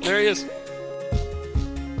found him. There he is.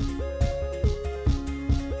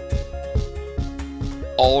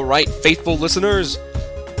 All right, faithful listeners,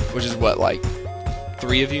 which is what, like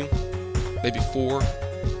 3 of you? Maybe 4?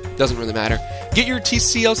 Doesn't really matter. Get your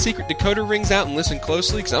TCL Secret Decoder rings out and listen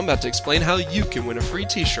closely, because I'm about to explain how you can win a free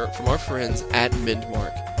t-shirt from our friends at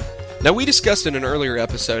Mendmark. Now, we discussed in an earlier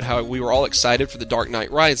episode how we were all excited for The Dark Knight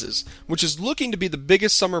Rises, which is looking to be the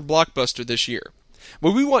biggest summer blockbuster this year.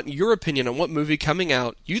 Well, we want your opinion on what movie coming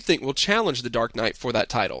out you think will challenge The Dark Knight for that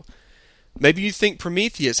title. Maybe you think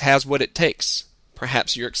Prometheus has what it takes.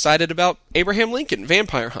 Perhaps you're excited about Abraham Lincoln,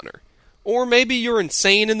 Vampire Hunter. Or maybe you're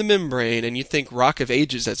insane in the membrane and you think Rock of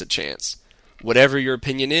Ages has a chance. Whatever your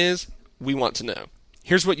opinion is, we want to know.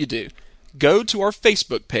 Here's what you do. Go to our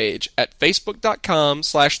Facebook page at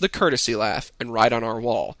facebook.com/thecourtesylaugh and write on our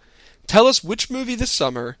wall. Tell us which movie this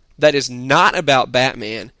summer that is not about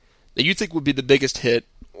Batman that you think would be the biggest hit,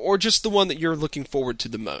 or just the one that you're looking forward to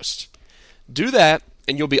the most. Do that,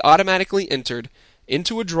 and you'll be automatically entered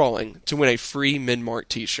into a drawing to win a free Mendmark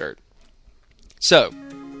t-shirt. So,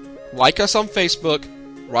 like us on Facebook,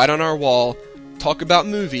 write on our wall, talk about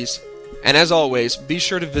movies, and as always, be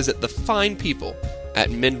sure to visit the fine people at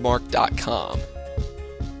Mendmark.com.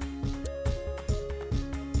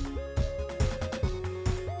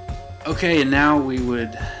 Okay, and now we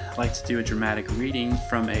would like to do a dramatic reading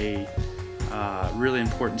from a really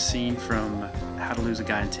important scene from How to Lose a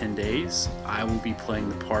Guy in 10 Days. I will be playing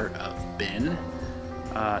the part of Ben.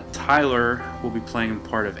 Tyler will be playing the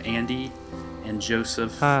part of Andy, and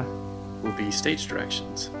Joseph will be stage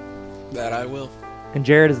directions. That I will. And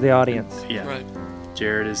Jared is the audience. Yeah, Right.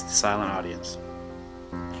 Jared is the silent audience.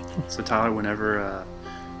 So Tyler, whenever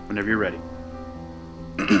you're ready.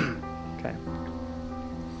 Okay.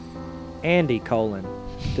 Andy,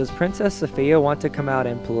 does Princess Sophia want to come out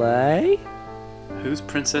and play? Who's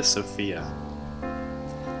Princess Sophia?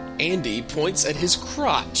 Andy points at his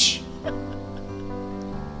crotch.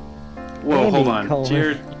 Whoa, Andy, hold on. Colin.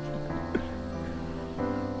 Jared.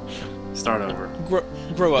 Start over.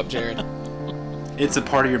 Grow up, Jared. It's a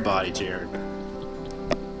part of your body, Jared.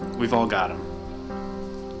 We've all got them.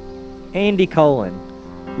 Andy,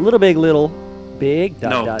 little big, little big,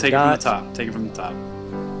 dot, No, dot, take dot. it from the top. Take it from the top.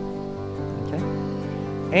 Okay.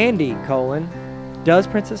 Andy, does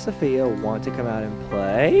Princess Sophia want to come out and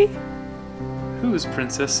play? Who is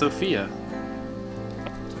Princess Sophia?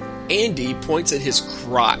 Andy points at his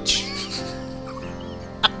crotch.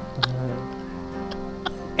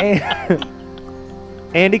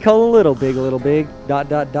 Andy, little big, dot,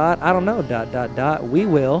 dot, dot. I don't know, dot, dot, dot. We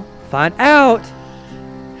will find out.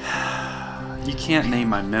 You can't name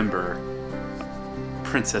my member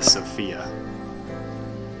Princess Sophia.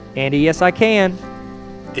 Andy, yes, I can.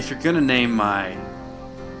 If you're gonna name my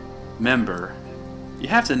member, you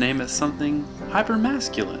have to name it something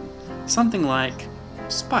hyper-masculine. Something like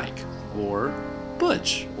Spike, or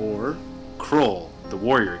Butch, or Kroll, the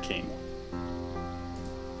Warrior King.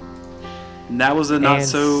 And that was a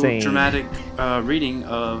not-so-dramatic reading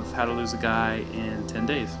of How to Lose a Guy in 10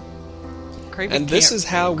 Days. And this is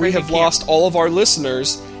how we have lost all of our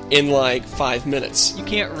listeners in like 5 minutes. You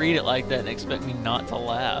can't read it like that and expect me not to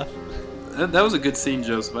laugh. That was a good scene,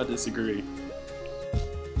 Joseph. I disagree.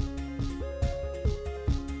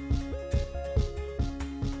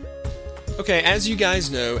 Okay, as you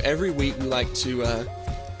guys know, every week we like to,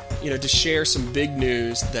 to share some big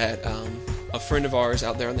news that a friend of ours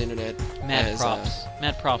out there on the internet Mad props.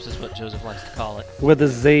 Mad props is what Joseph likes to call it. With a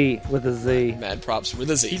Z. With a Z. Mad props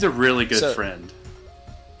with a Z. He's a really good friend.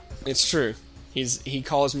 It's true. He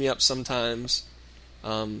calls me up sometimes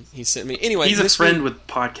He sent me anyway. He's a this friend week- with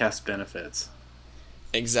podcast benefits.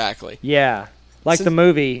 Exactly. Yeah, like Since- the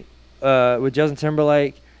movie with Justin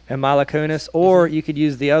Timberlake and Mila Kunis, or you could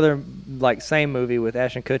use the other like same movie with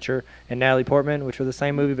Ashton Kutcher and Natalie Portman, which were the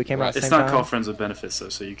same movie but came out at the It's same not time. called Friends with Benefits though,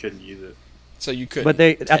 so you couldn't use it. So you could. But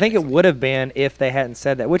I think it would have been if they hadn't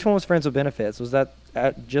said that. Which one was Friends with Benefits? Was that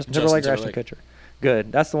Justin Timberlake or Ashton Kutcher?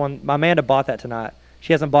 Good. That's the one. My Amanda bought that tonight.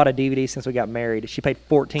 She hasn't bought a DVD since we got married. She paid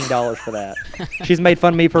 $14 for that. She's made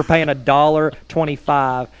fun of me for paying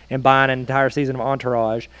 $1.25 and buying an entire season of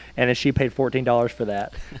Entourage, and then she paid $14 for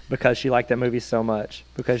that because she liked that movie so much.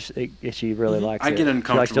 Because she really likes it. I get She likes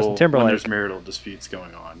uncomfortable Justin when Timberlake. there's marital disputes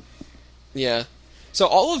going on. Yeah. So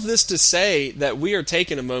all of this to say that we are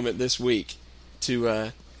taking a moment this week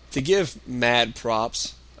to give mad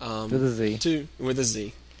props With a Z. With a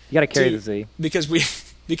Z. You got to carry to- the Z.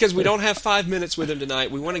 Because we don't have 5 minutes with him tonight.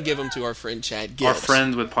 We want to give them to our friend Chad Gibbs. Our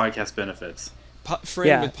friend with podcast benefits. Friend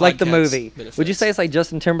Yeah, with like the podcast movie. benefits. Would you say it's like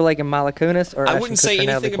Justin Timberlake and Mila Kunis? Or I Ashton wouldn't Kutcher say and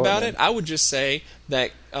Natalie anything about Portman? it. I would just say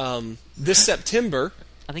that this September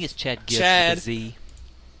I think it's Chad Gibbs Chad- with a Z.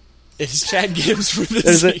 is Chad Gibbs with a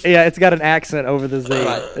There's Z. yeah, it's got an accent over the Z.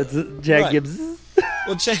 Right. It's Chad Right. Gibbs.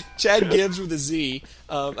 Well, Chad Gibbs with a Z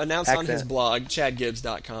announced on his Accent. blog,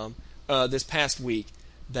 chadgibbs.com, this past week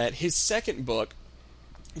that his second book,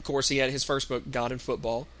 of course, he had his first book, God and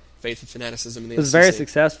Football, Faith and Fanaticism in the It was a very SEC.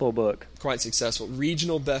 successful book. Quite successful.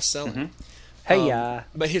 Regional bestseller. Hey, yeah.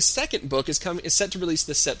 But his second book is set to release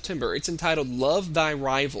this September. It's entitled Love Thy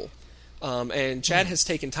Rival. And Chad has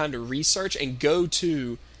taken time to research and go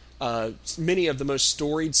to many of the most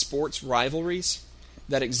storied sports rivalries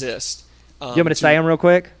that exist. You want me to say them real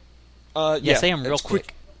quick? Yeah, say 'em real it's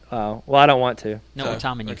quick. Oh, well, I don't want to. No, we're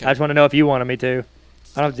timing you. okay. I just want to know if you wanted me to.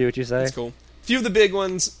 I don't have to do what you say. That's cool. A few of the big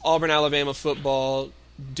ones: Auburn, Alabama football,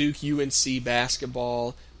 Duke, UNC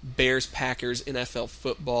basketball, Bears, Packers, NFL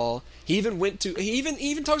football. He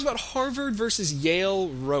even talks about Harvard versus Yale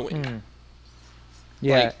rowing.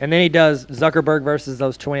 Yeah, Like- and then he does Zuckerberg versus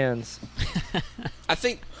those twins.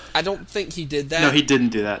 I don't think he did that. No, he didn't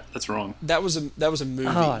do that. That's wrong. That was a movie.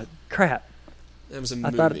 Oh, crap. That was a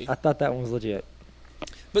I movie. thought that one was legit.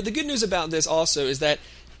 But the good news about this also is that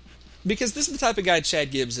because this is the type of guy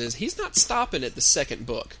Chad Gibbs is, he's not stopping at the second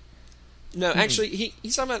book. No, actually,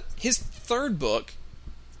 he's talking about his third book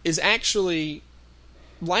is actually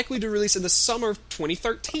likely to release in the summer of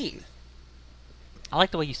 2013. I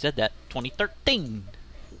like the way you said that. 2013.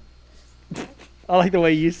 I like the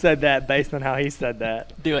way you said that based on how he said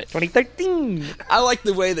that. Do it. 2013. I like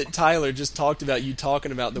the way that Tyler just talked about you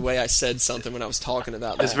talking about the way I said something when I was talking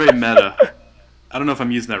about It's that. very meta. I don't know if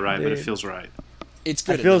I'm using that right, but it Dude. feels right. It's It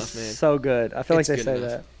good feels enough, man. so good. I feel It's like they good say enough.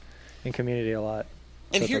 that in Community a lot.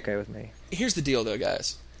 So And it's here- okay with me. Here's the deal, though,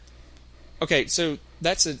 guys. Okay, so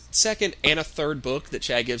that's a second and a third book that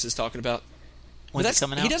Chad Gibbs is talking about. When's But it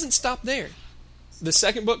coming out? He doesn't stop there. The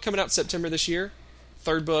second book coming out September this year.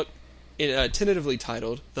 Third book, tentatively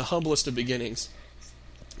titled "The Humblest of Beginnings,"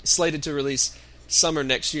 slated to release summer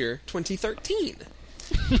next year, 2013.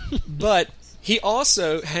 But he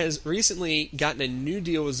also has recently gotten a new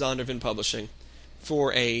deal with Zondervan Publishing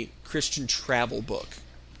for a Christian travel book,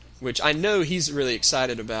 which I know he's really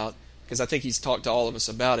excited about because I think he's talked to all of us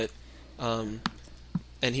about it.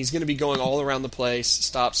 And he's going to be going all around the place,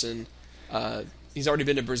 stops in. He's already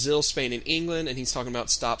been to Brazil, Spain, and England, and he's talking about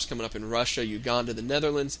stops coming up in Russia, Uganda, the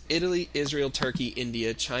Netherlands, Italy, Israel, Turkey,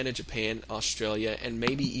 India, China, Japan, Australia, and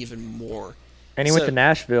maybe even more. And he went So- to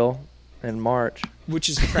Nashville in March. Which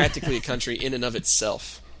is practically a country in and of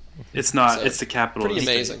itself. It's not. So, it's the capital. Pretty of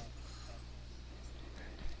the state. amazing.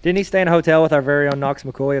 Didn't he stay in a hotel with our very own Knox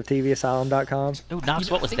McCoy of TVAsylum.com? Oh, Knox,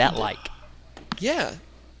 know, what I was think that he did. like? Yeah.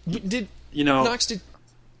 Did You know, Knox did?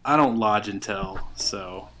 I don't lodge and tell,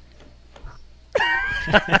 so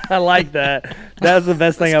I like that. That's the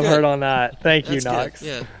best thing That's I've good. heard on that. Thank you, That's good, Knox.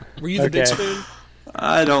 Yeah. Were you the big Okay. spoon?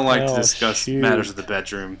 I don't like to Oh, discuss shoot. matters of the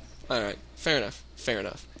bedroom. All right, fair enough, fair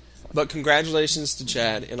enough. But congratulations to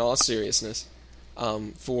Chad, in all seriousness,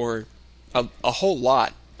 for a whole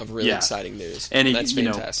lot of really Yeah. exciting news. And he, That's you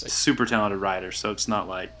know, fantastic. super talented writer, so it's not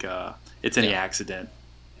like it's any Yeah. accident.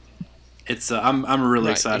 It's I'm really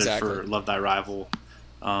Right, excited exactly. for Love Thy Rival.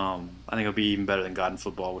 I think it'll be even better than God and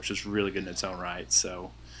Football, which is really good in its own right.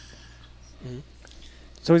 So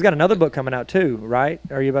So he's got another book coming out too, right?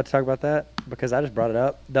 Are you about to talk about that? Because I just brought it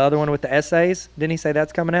up. The other one with the essays. Didn't he say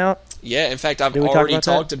that's coming out? Yeah, in fact, I've Did we talk already about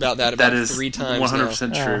that? talked about that about that is 3 times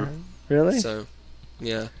 100% true. Really? So,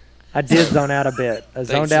 yeah. I did zone out a bit. I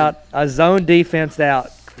zoned you. out. I zoned defensed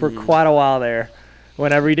out for quite a while there.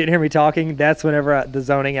 Whenever you didn't hear me talking, that's whenever the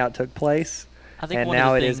zoning out took place. I think And one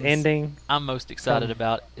now of it the is things ending. I'm most excited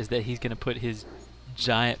about is that he's going to put his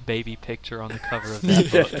giant baby picture on the cover of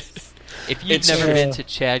that book. If you've never been to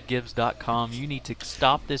ChadGibbs.com, you need to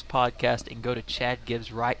stop this podcast and go to Chad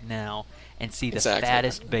Gibbs right now and see the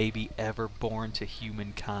fattest baby ever born to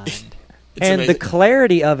humankind. And the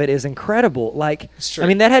clarity of it is incredible. Like, I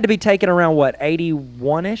mean, that had to be taken around, what,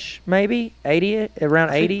 81-ish, maybe? 80,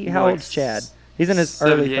 around 80? How old's Chad? He's in his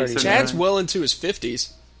early 30s. Chad's well into his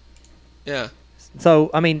 50s. Yeah. So,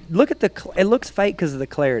 I mean, look at it looks fake because of the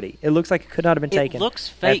clarity. It looks like it could not have been taken. It looks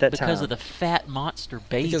fake because of the fat monster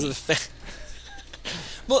baby. Because of the fat.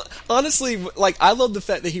 Well, honestly, like, I love the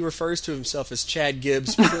fact that he refers to himself as Chad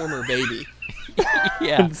Gibbs' former baby.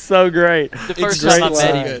 Yeah. It's so great. The first time I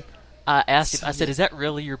met him, I asked him, I said, "Is that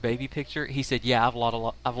really your baby picture?" He said, "Yeah, I've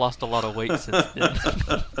lost a lot of weight since then."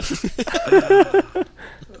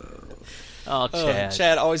 Oh, Chad.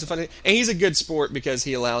 Chad, always a funny. And he's a good sport because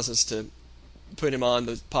he allows us to put him on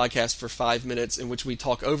the podcast for 5 minutes, in which we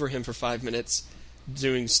talk over him for 5 minutes,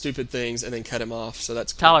 doing stupid things, and then cut him off. So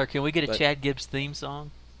that's cool. Tyler, can we get a Chad Gibbs theme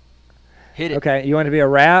song? Hit it. Okay, you want it to be a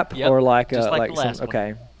rap or like just a like the last one.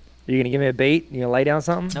 Okay, you gonna give me a beat? You gonna lay down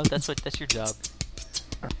something? No, that's your job.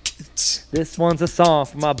 This one's a song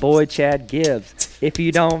for my boy Chad Gibbs. If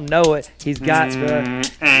you don't know it, he's got to.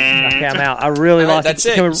 Okay, I'm out. I really lost That's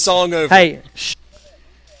it. it. Song over. Hey,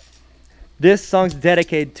 this song's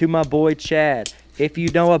dedicated to my boy Chad. If you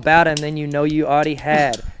know about him, then you know you already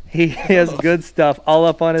had. He has good stuff all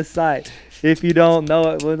up on his site. If you don't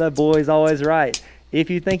know it, well, the boy's always right. If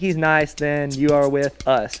you think he's nice, then you are with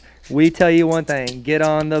us. We tell you one thing, get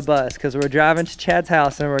on the bus, because we're driving to Chad's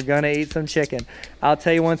house and we're going to eat some chicken. I'll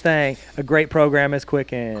tell you one thing, a great program is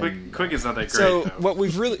Quicken. Quick is not that great, So though. what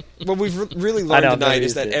we've really learned tonight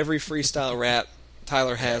is that every freestyle rap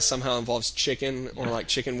Tyler has somehow involves chicken or like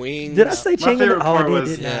chicken wings. Did I say chicken? My favorite part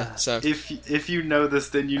was, So if you know this,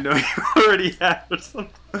 then you know you already have or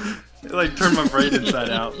something. It like turned my brain inside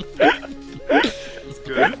out. It's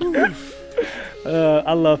good.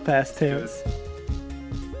 I love past tense.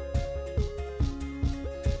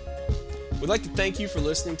 We'd like to thank you for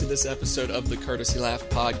listening to this episode of the Courtesy Laugh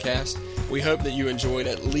podcast. We hope that you enjoyed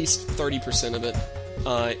at least 30% of it.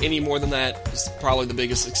 Any more than that is probably the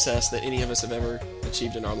biggest success that any of us have ever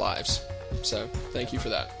achieved in our lives. So, thank you for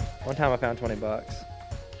that. One time I found $20.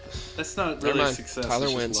 That's not really a success. Tyler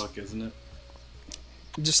it's wins. Just luck, isn't it?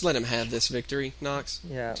 Just let him have this victory, Knox.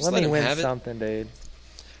 Yeah, Just let me him win have it. something, dude.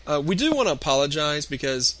 We do want to apologize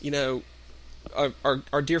because,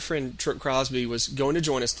 our dear friend Trip Crosby was going to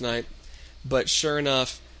join us tonight, but sure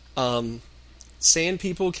enough, sand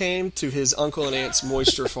people came to his uncle and aunt's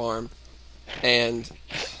moisture farm and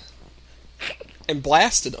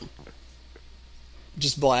blasted them.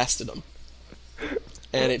 Just blasted them.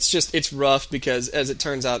 And it's rough because, as it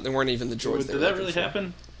turns out, there weren't even the droids. Did that really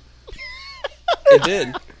happen? It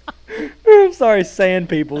did. I'm sorry, sand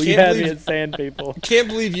people. You had me at sand people. Can't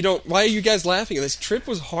believe you don't. Why are you guys laughing at this? Trip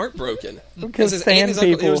was heartbroken Because his sand aunt and his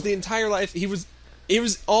uncle, people. it was the entire life. It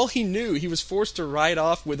was all he knew. He was forced to ride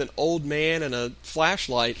off with an old man and a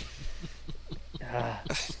flashlight.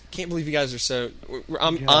 Can't believe you guys are so.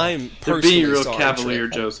 I'm They're personally being real sorry, cavalier,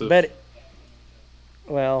 Trip. Joseph.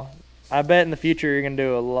 I bet in the future you're gonna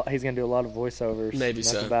do a lot. He's gonna do a lot of voiceovers. Maybe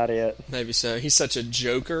That's so. about it. Maybe so. He's such a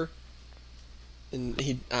joker.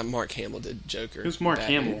 And Mark Hamill did Joker. Who's Mark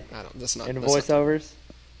Batman. Hamill? I don't. That's not. In let's voiceovers.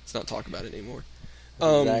 Let's not talk about it anymore.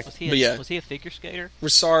 Exactly. Was he a figure skater? We're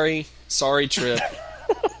sorry, Trip.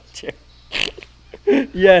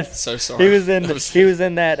 Yes. So sorry. He was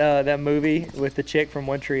in that movie with the chick from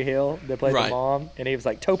One Tree Hill that played Right. the mom, and he was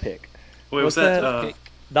like toe pick. Wait, was What's that? that?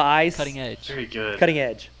 The ice. Cutting Edge. Very good. Cutting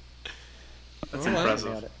Edge. That's All right.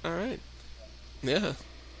 impressive. All right. Yeah.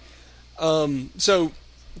 So,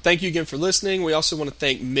 thank you again for listening. We also want to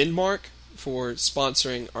thank Minmark for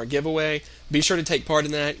sponsoring our giveaway. Be sure to take part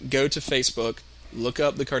in that. Go to Facebook. Look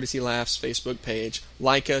up the Courtesy Laughs Facebook page.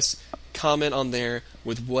 Like us. Comment on there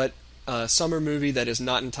with what summer movie that is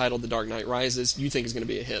not entitled The Dark Knight Rises you think is going to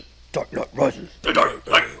be a hit. Dark Knight Rises. The Dark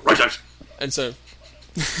Knight Rises. And so...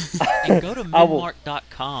 And go to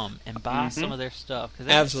Minmark.com and buy some of their stuff, because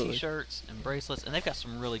they have Absolutely. T-shirts and bracelets, and they've got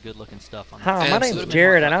some really good looking stuff on Hi, there. my name's Absolutely.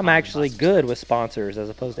 Jared, and I'm Minmark.com actually and buy good with sponsors as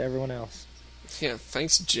opposed to everyone else. Yeah,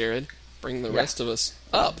 thanks, Jared. Bring the rest of us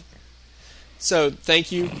up. So,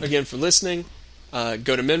 thank you again for listening. Go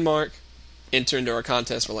to Minmark, enter into our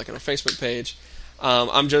contest for like on our Facebook page.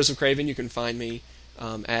 I'm Joseph Craven. You can find me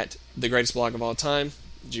at the greatest blog of all time,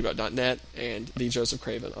 gbot.net, and the Joseph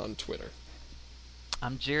Craven on Twitter.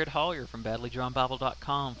 I'm Jared Hollier from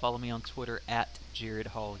BadlyDrawnBible.com. Follow me on Twitter at Jared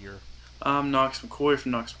Hollier. I'm Knox McCoy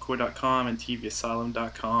from KnoxMcCoy.com and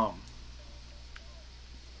TVAsylum.com.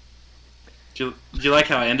 Do you like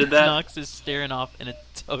how I ended that? Knox is staring off in a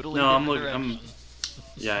totally different direction.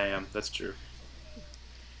 Yeah, I am. That's true.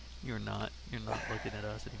 You're not looking at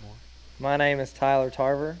us anymore. My name is Tyler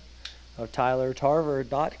Tarver of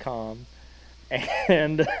TylerTarver.com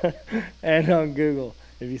and on Google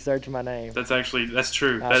if you search my name. That's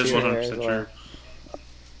true. That is 100% true.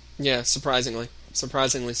 Yeah, surprisingly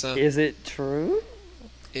so. Is it true?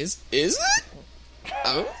 Is it?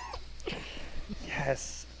 Oh.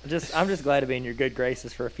 Yes. I'm just glad to be in your good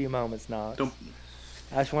graces for a few moments, Knox.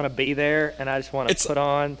 I just want to be there, and I just want to put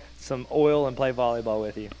on some oil and play volleyball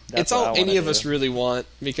with you. It's all any of us really want,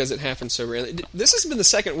 because it happens so rarely. This has been the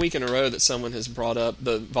second week in a row that someone has brought up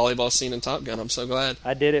the volleyball scene in Top Gun. I'm so glad.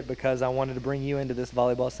 I did it because I wanted to bring you into this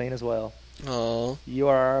volleyball scene as well. Oh. You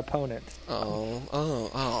are our opponent.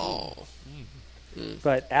 Oh.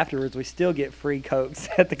 But afterwards, we still get free Cokes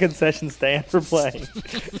at the concession stand for playing.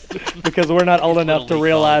 Because we're not old enough to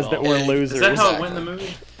realize that we're losers. Is that how it went in the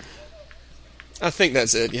movie? I think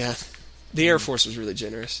that's it, yeah. The Air Force was really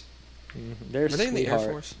generous. Mm-hmm. Were they in the Air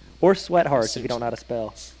Force? Or Sweathearts if you don't know how to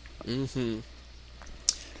spell. Mm-hmm.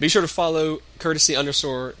 Be sure to follow courtesy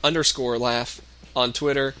underscore laugh on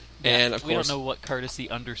Twitter. Yeah, and of course, we don't know what courtesy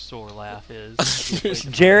underscore laugh is.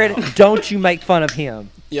 Jared, don't you make fun of him.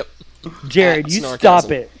 Yep. Jared, you stop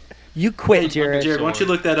it. You quit, Jared. Jared, why don't you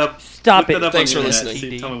look that up? Stop it. Thanks for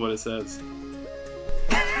listening. Tell me what it says.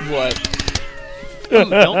 What? Ooh,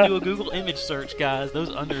 don't do a Google image search, guys. Those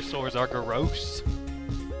underscores are gross.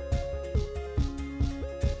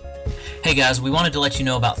 Hey guys, we wanted to let you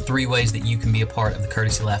know about 3 ways that you can be a part of the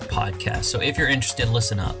Courtesy Laugh podcast. So if you're interested,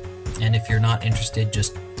 listen up. And if you're not interested,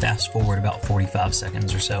 just fast forward about 45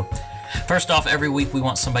 seconds or so. First off, every week we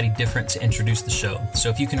want somebody different to introduce the show. So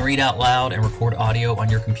if you can read out loud and record audio on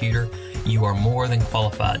your computer, you are more than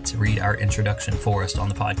qualified to read our introduction for us on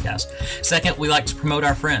the podcast. Second, we like to promote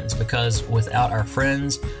our friends, because without our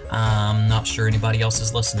friends, I'm not sure anybody else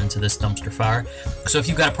is listening to this dumpster fire. So if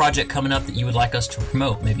you've got a project coming up that you would like us to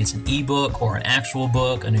promote, maybe it's an ebook or an actual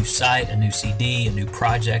book, a new site, a new CD, a new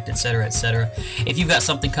project, etc., etc. If you've got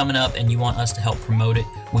something coming up and you want us to help promote it,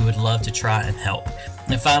 we would love to try and help.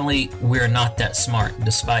 And finally, we're not that smart,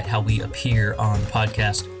 despite how we appear on the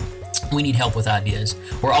podcast. We need help with ideas.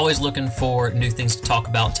 We're always looking for new things to talk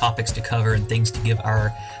about, topics to cover, and things to give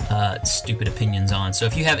our stupid opinions on. So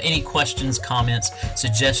if you have any questions, comments,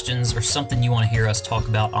 suggestions, or something you want to hear us talk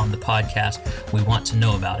about on the podcast, we want to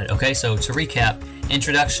know about it. Okay, so to recap,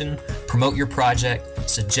 introduction, promote your project,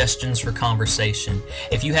 suggestions for conversation.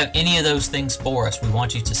 If you have any of those things for us, we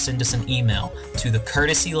want you to send us an email to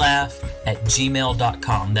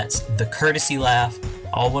thecourtesylaugh@gmail.com. That's thecourtesylaugh,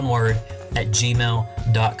 all one word,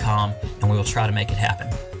 @gmail.com, and we will try to make it happen.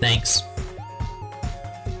 Thanks.